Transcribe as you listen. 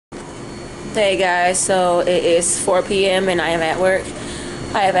Hey guys, so it is 4 p.m. and I am at work.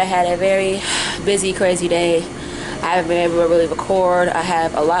 I have had a very busy, crazy day. I haven't been able to really record. I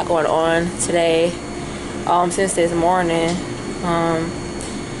have a lot going on today. Since this morning.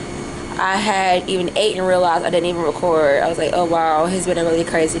 I had even ate and realized I didn't even record. I was like, oh wow, it's been a really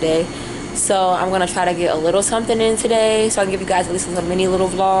crazy day. So I'm gonna try to get a little something in today so I can give you guys at least a mini little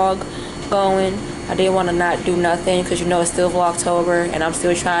vlog going. I didn't want to not do nothing because you know it's still Vlogtober and I'm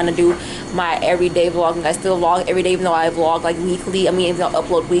still trying to do my everyday vlogging. I still vlog every day even though I vlog like weekly. Even though I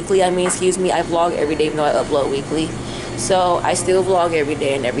upload weekly. I vlog every day even though I upload weekly. So I still vlog every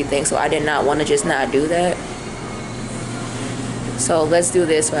day and everything. So I did not want to just not do that. So let's do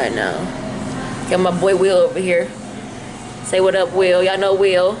this right now. Got my boy Will over here. Say what up, Will. Y'all know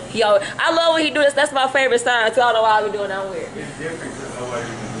Will. Yo, I love when he do this. That's my favorite sign. So I don't know why I be doing that weird. It's different because nobody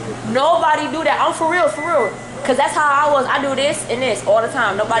can do it. Nobody do that. I'm for real, for real. Cause that's how I was. I do this and this all the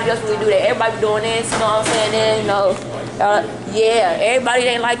time. Nobody else really do that. Everybody be doing this. You know what I'm saying? Then, you know, yeah, everybody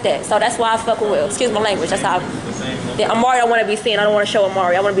ain't like that. So that's why I fuck with Will. Excuse my language. That's how. Then Amari, I want to be seen. I don't want to show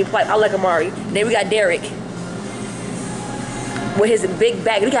Amari. I want to be polite. I like Amari. Then we got Derek with his big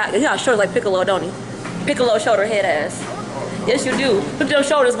back. He got shoulders like Piccolo, don't he? Piccolo shoulder head ass. Yes, you do. Look at them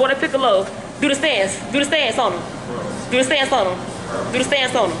shoulders, boy. That Piccolo. Do the stance. Do the stance on him. Do the stance on him. Do the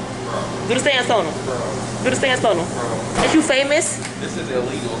stance on him. Do the stance on him. Do the stance on him. Ain't you famous? This is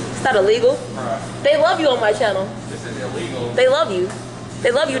illegal. It's not illegal. They love you on my channel. This is illegal. They love you.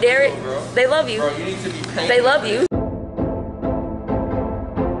 They love you, Derek. They love you. Bro, you need to be painted. They love you.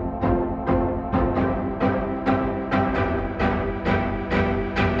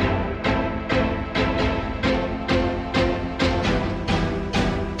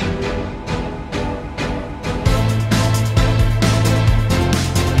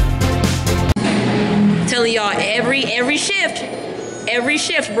 Telling y'all every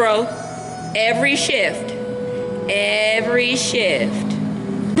shift, bro, every shift.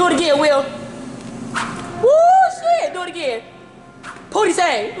 Do it again, Will. Woo, shit, do it again. Pootie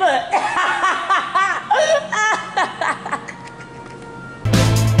say, look.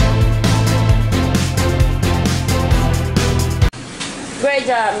 Great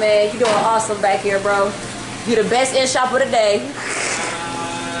job, man. You doing awesome back here, bro. You the best in shop of the day.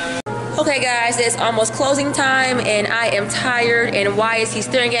 Okay guys, it's almost closing time and I am tired, and why is he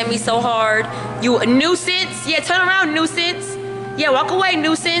staring at me so hard? You a nuisance? Yeah, turn around, nuisance. Yeah, walk away,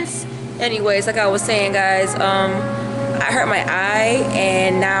 nuisance. Anyways, like I was saying guys, I hurt my eye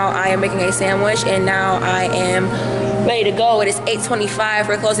and now I am making a sandwich and now I am ready to go. It is 8:25,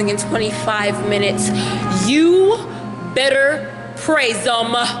 we're closing in 25 minutes. You better praise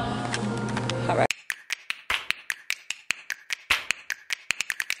them.